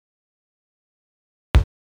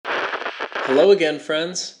Hello again,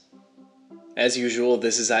 friends. As usual,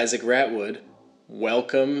 this is Isaac Ratwood.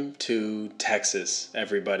 Welcome to Texas,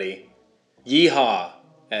 everybody. Yeehaw,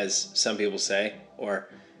 as some people say, or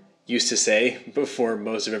used to say before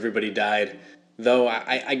most of everybody died. Though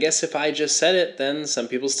I guess if I just said it, then some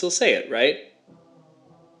people still say it, right?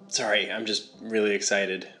 Sorry, I'm just really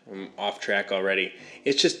excited. I'm off track already.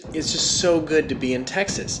 It's just so good to be in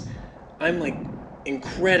Texas. I'm like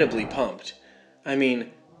incredibly pumped. I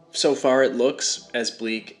mean, so far it looks as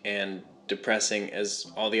bleak and depressing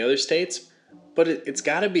as all the other states, but it's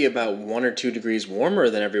got to be about 1 or 2 degrees warmer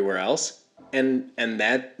than everywhere else, and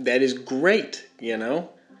that is great, you know.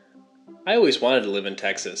 I always wanted to live in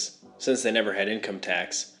Texas since they never had income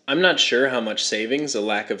tax. I'm not sure how much savings a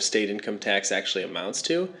lack of state income tax actually amounts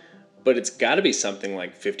to, but it's got to be something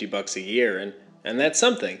like $50 a year, and that's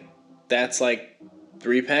something. That's like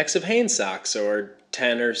 3 packs of Hanes socks or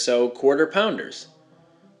 10 or so quarter pounders.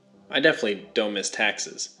 I definitely don't miss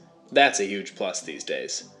taxes. That's a huge plus these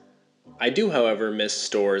days. I do, however, miss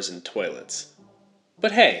stores and toilets.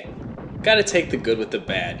 But hey, gotta take the good with the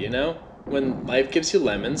bad, you know? When life gives you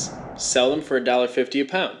lemons, sell them for $1.50 a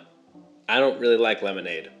pound. I don't really like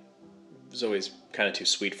lemonade. It was always kind of too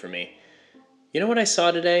sweet for me. You know what I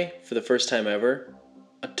saw today for the first time ever?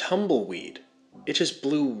 A tumbleweed. It just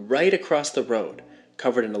blew right across the road,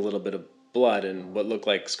 covered in a little bit of blood and what looked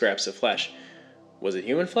like scraps of flesh. Was it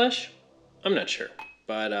human flesh? I'm not sure.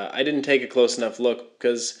 But I didn't take a close enough look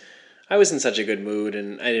because I was in such a good mood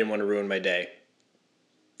and I didn't want to ruin my day.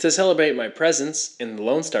 To celebrate my presence in the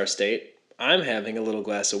Lone Star State, I'm having a little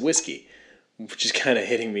glass of whiskey, which is kind of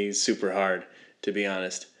hitting me super hard, to be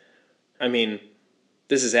honest. I mean,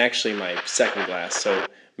 this is actually my second glass, so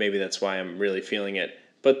maybe that's why I'm really feeling it.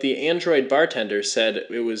 But the android bartender said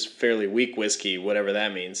it was fairly weak whiskey, whatever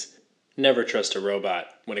that means. Never trust a robot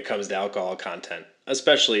when it comes to alcohol content,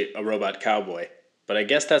 especially a robot cowboy. But I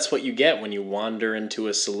guess that's what you get when you wander into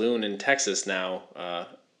a saloon in Texas now, I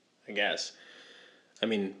guess. I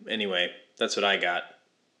mean, anyway, that's what I got.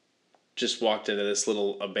 Just walked into this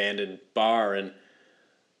little abandoned bar and,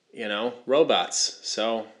 robots.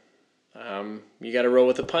 So, you gotta roll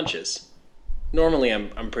with the punches. Normally,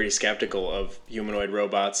 I'm pretty skeptical of humanoid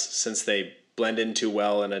robots since they blend in too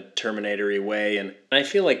well in a Terminator-y way, and I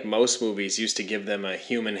feel like most movies used to give them a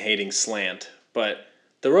human-hating slant. But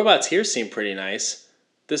the robots here seem pretty nice.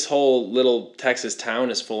 This whole little Texas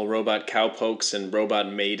town is full of robot cowpokes and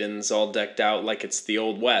robot maidens all decked out like it's the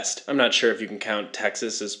Old West. I'm not sure if you can count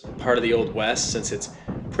Texas as part of the Old West since it's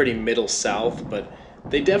pretty middle south, but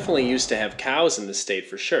they definitely used to have cows in the state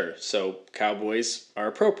for sure, so cowboys are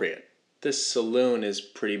appropriate. This saloon is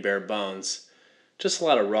pretty bare bones. Just a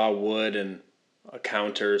lot of raw wood and a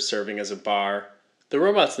counter serving as a bar. The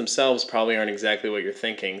robots themselves probably aren't exactly what you're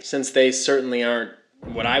thinking, since they certainly aren't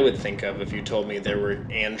what I would think of if you told me there were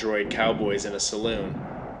android cowboys in a saloon.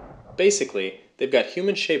 Basically, they've got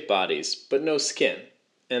human-shaped bodies, but no skin.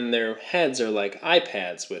 And their heads are like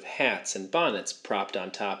iPads with hats and bonnets propped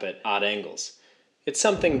on top at odd angles. It's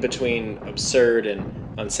something between absurd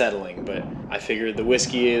and unsettling, but I figured the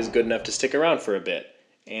whiskey is good enough to stick around for a bit.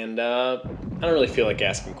 And I don't really feel like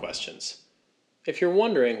asking questions. If you're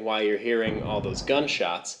wondering why you're hearing all those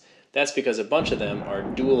gunshots, that's because a bunch of them are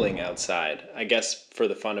dueling outside, I guess for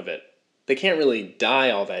the fun of it. They can't really die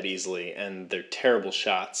all that easily, and they're terrible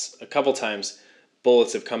shots. A couple times,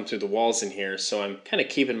 bullets have come through the walls in here, so I'm kind of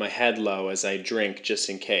keeping my head low as I drink just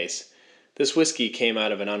in case. This whiskey came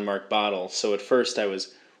out of an unmarked bottle, so at first I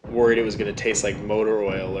was worried it was going to taste like motor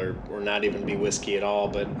oil or not even be whiskey at all,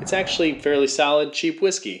 but it's actually fairly solid, cheap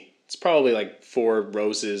whiskey. It's probably like Four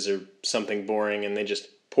Roses or something boring, and they just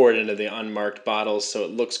pour it into the unmarked bottles so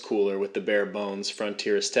it looks cooler with the bare bones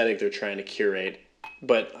frontier aesthetic they're trying to curate.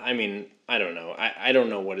 But, I mean, I don't know. I don't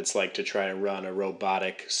know what it's like to try to run a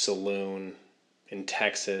robotic saloon in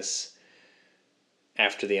Texas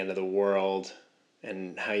after the end of the world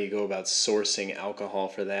and how you go about sourcing alcohol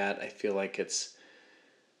for that. I feel like it's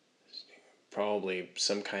probably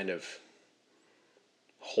some kind of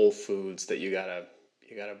Whole Foods that you gotta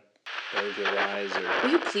burglarize or...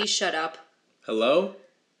 Will you please shut up? Hello?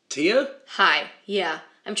 Tia? Hi, yeah.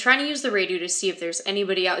 I'm trying to use the radio to see if there's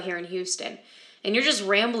anybody out here in Houston. And you're just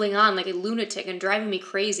rambling on like a lunatic and driving me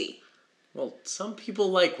crazy. Well, some people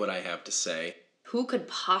like what I have to say. Who could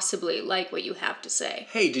possibly like what you have to say?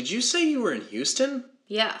 Hey, did you say you were in Houston?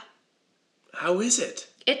 Yeah. How is it?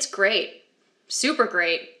 It's great. Super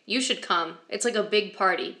great. You should come. It's like a big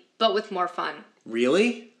party, but with more fun.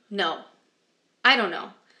 Really? No. I don't know.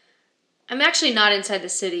 I'm actually not inside the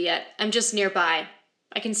city yet. I'm just nearby.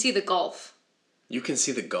 I can see the Gulf. You can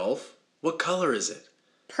see the Gulf? What color is it?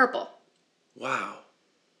 Purple. Wow.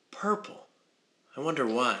 Purple. I wonder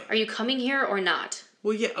why. Are you coming here or not?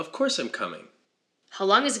 Well, yeah, of course I'm coming. How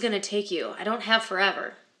long is it going to take you? I don't have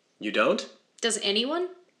forever. You don't? Does anyone?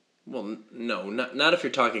 Well, no, not if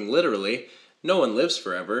you're talking literally. No one lives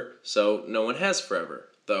forever, so no one has forever.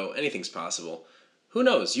 Though anything's possible. Who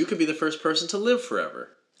knows? You could be the first person to live forever.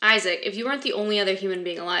 Isaac, if you weren't the only other human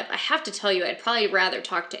being alive, I have to tell you I'd probably rather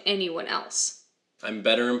talk to anyone else. I'm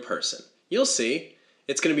better in person. You'll see.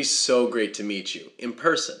 It's going to be so great to meet you, in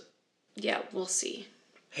person. Yeah, we'll see.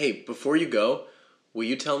 Hey, before you go, will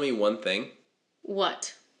you tell me one thing?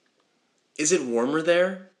 What? Is it warmer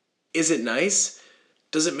there? Is it nice?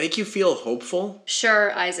 Does it make you feel hopeful?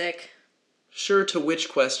 Sure, Isaac. Sure to which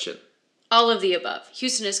question? All of the above.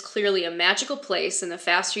 Houston is clearly a magical place, and the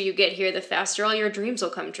faster you get here, the faster all your dreams will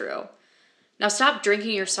come true. Now stop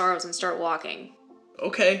drinking your sorrows and start walking.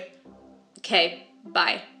 Okay. Okay,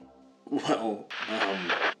 bye. Well,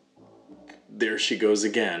 there she goes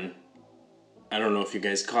again. I don't know if you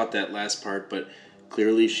guys caught that last part, but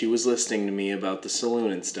clearly she was listening to me about the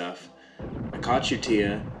saloon and stuff. I caught you,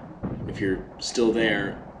 Tia. If you're still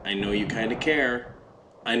there, I know you kind of care.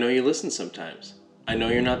 I know you listen sometimes. I know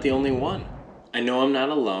you're not the only one. I know I'm not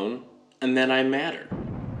alone, and that I matter.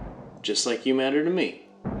 Just like you matter to me.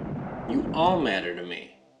 You all matter to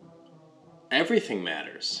me. Everything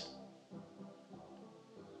matters.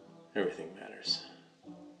 Everything matters.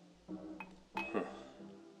 Huh.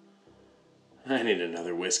 I need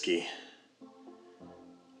another whiskey.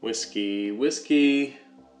 Whiskey, whiskey,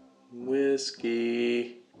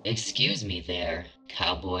 whiskey. Excuse me there,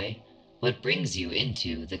 cowboy. What brings you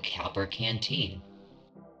into the Copper Canteen?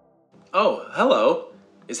 Oh, hello.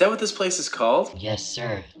 Is that what this place is called? Yes,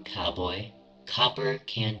 sir, cowboy. Copper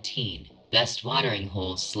Canteen. Best watering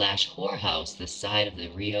hole / whorehouse this side of the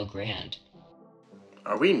Rio Grande.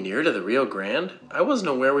 Are we near to the Rio Grande? I wasn't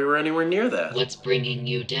aware we were anywhere near that. What's bringing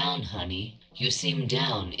you down, honey? You seem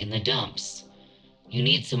down in the dumps. You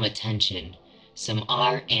need some attention. Some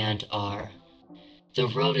R&R. The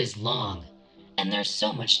road is long, and there's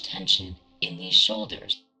so much tension in these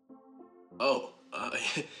shoulders. Oh,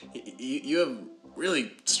 you have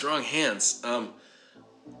really strong hands.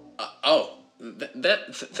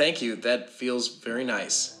 Thank you. That feels very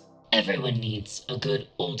nice. Everyone needs a good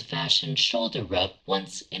old-fashioned shoulder rub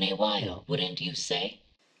once in a while, wouldn't you say?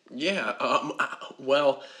 Yeah,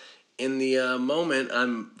 well, in the moment,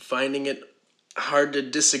 I'm finding it hard to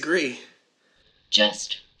disagree.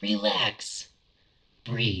 Just relax.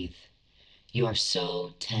 Breathe. You're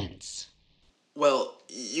so tense. Well,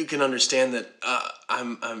 you can understand that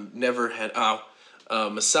I'm never had a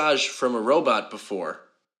massage from a robot before.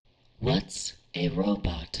 What's a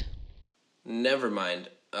robot? Never mind.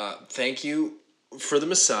 Thank you for the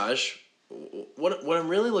massage. What I'm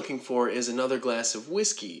really looking for is another glass of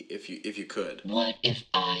whiskey, if you could. What if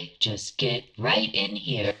I just get right in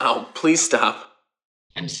here? Oh, please stop.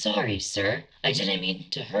 I'm sorry, sir. I didn't mean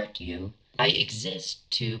to hurt you. I exist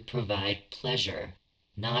to provide pleasure,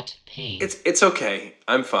 not pain. It's okay.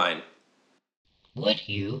 I'm fine. Would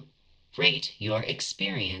you rate your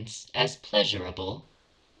experience as pleasurable?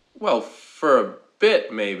 Well, for a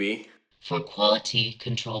bit, maybe. For quality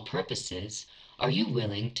control purposes, are you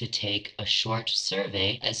willing to take a short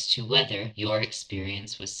survey as to whether your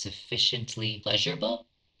experience was sufficiently pleasurable?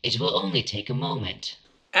 It will only take a moment.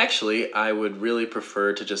 Actually, I would really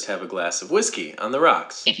prefer to just have a glass of whiskey on the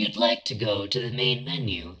rocks. If you'd like to go to the main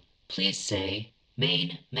menu, please say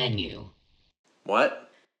main menu. What?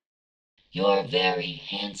 You're very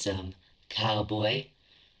handsome, cowboy.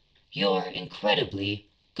 You're incredibly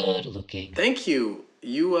good looking. Thank you.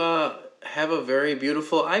 You, have a very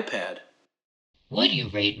beautiful iPad. Would you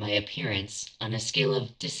rate my appearance on a scale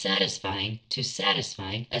of dissatisfying to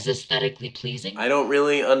satisfying as aesthetically pleasing? I don't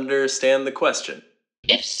really understand the question.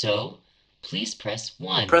 If so, please press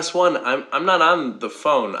 1. Press 1. I'm not on the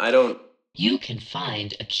phone. I don't... You can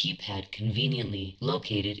find a keypad conveniently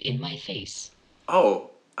located in my face.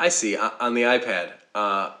 Oh, I see. On the iPad.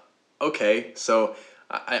 Okay. So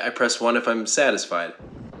I press 1 if I'm satisfied.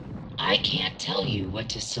 I can't tell you what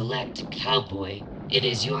to select, cowboy. It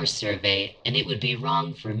is your survey, and it would be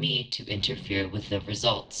wrong for me to interfere with the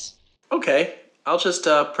results. Okay. I'll just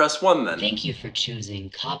press 1 then. Thank you for choosing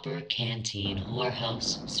Copper Canteen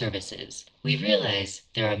Whorehouse Services. We realize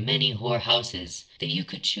there are many whorehouses that you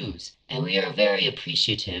could choose, and we are very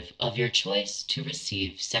appreciative of your choice to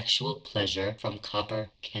receive sexual pleasure from Copper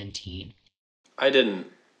Canteen. I didn't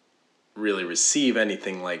really receive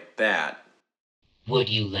anything like that. Would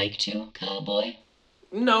you like to, cowboy?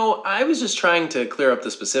 No, I was just trying to clear up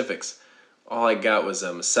the specifics. All I got was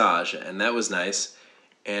a massage, and that was nice.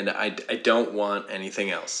 And I don't want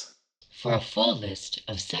anything else. For a full list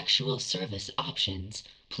of sexual service options,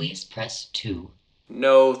 please press 2.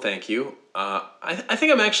 No, thank you. I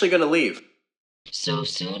think I'm actually gonna leave. So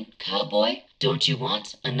soon, cowboy? Don't you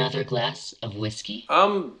want another glass of whiskey?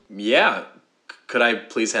 Yeah. Could I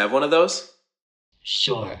please have one of those?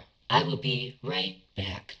 Sure, I will be right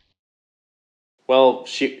back. Well,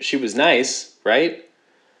 she was nice, right?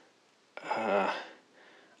 I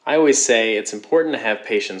always say it's important to have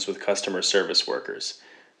patience with customer service workers.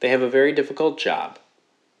 They have a very difficult job.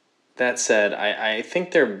 That said, I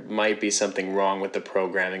think there might be something wrong with the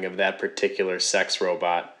programming of that particular sex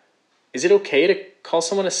robot. Is it okay to call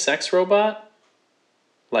someone a sex robot?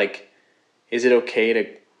 Like, is it okay to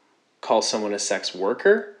call someone a sex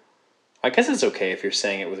worker? I guess it's okay if you're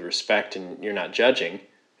saying it with respect and you're not judging.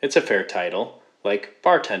 It's a fair title, like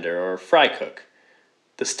bartender or fry cook.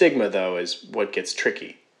 The stigma, though, is what gets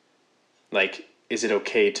tricky. Like, is it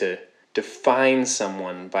okay to define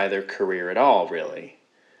someone by their career at all, really?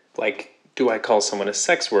 Like, do I call someone a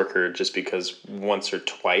sex worker just because once or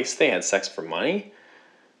twice they had sex for money?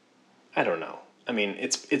 I don't know. I mean,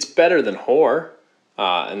 it's better than whore.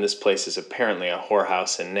 And this place is apparently a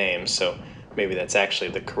whorehouse in name, so maybe that's actually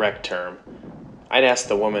the correct term. I'd ask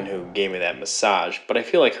the woman who gave me that massage, but I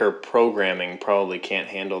feel like her programming probably can't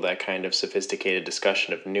handle that kind of sophisticated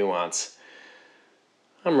discussion of nuance.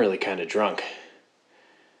 I'm really kind of drunk.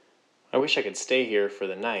 I wish I could stay here for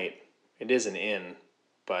the night. It is an inn,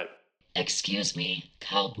 but... Excuse me,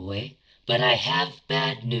 cowboy, but I have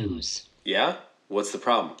bad news. Yeah? What's the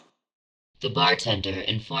problem? The bartender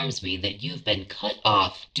informs me that you've been cut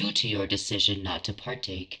off due to your decision not to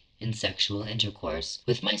partake in sexual intercourse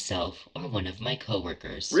with myself or one of my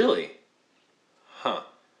coworkers. Really? Huh.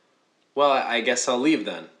 Well, I guess I'll leave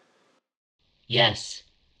then. Yes.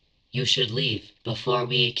 You should leave before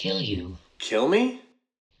we kill you. Kill me?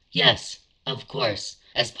 Yes, of course.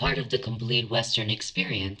 As part of the complete Western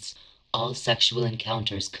experience, all sexual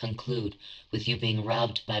encounters conclude with you being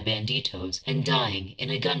robbed by banditos and dying in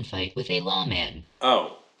a gunfight with a lawman.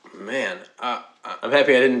 Oh, man. I'm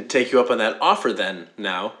happy I didn't take you up on that offer then,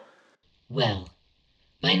 now. Well,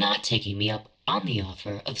 by not taking me up on the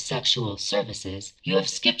offer of sexual services, you have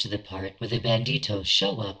skipped the part where the banditos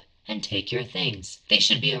show up and take your things. They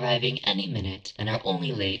should be arriving any minute and are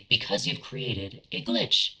only late because you've created a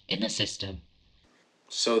glitch in the system.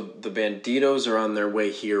 So the banditos are on their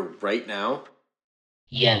way here right now?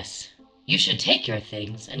 Yes. You should take your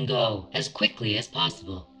things and go as quickly as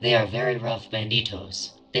possible. They are very rough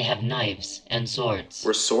banditos. They have knives and swords.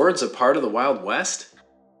 Were swords a part of the Wild West?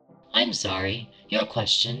 I'm sorry, your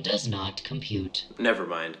question does not compute. Never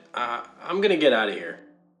mind. I'm gonna get out of here.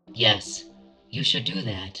 Yes, you should do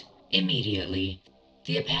that immediately.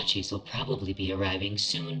 The Apaches will probably be arriving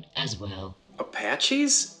soon as well.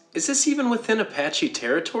 Apaches? Is this even within Apache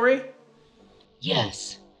territory?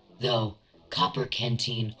 Yes, though Copper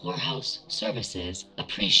Canteen Whorehouse Services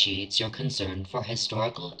appreciates your concern for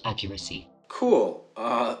historical accuracy. Cool.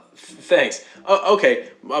 Thanks.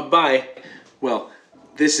 Okay, bye. Well,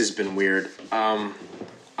 this has been weird.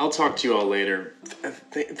 I'll talk to you all later.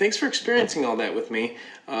 Thanks for experiencing all that with me.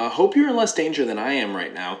 Hope you're in less danger than I am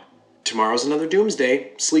right now. Tomorrow's another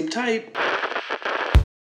doomsday. Sleep tight.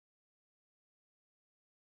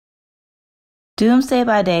 Doomsday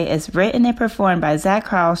by Day is written and performed by Zach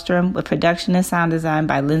Carlstrom with production and sound design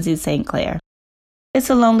by Lindsay St. Clair. It's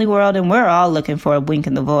a lonely world and we're all looking for a wink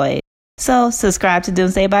in the void. So subscribe to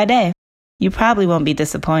Doomsday by Day. You probably won't be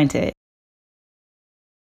disappointed.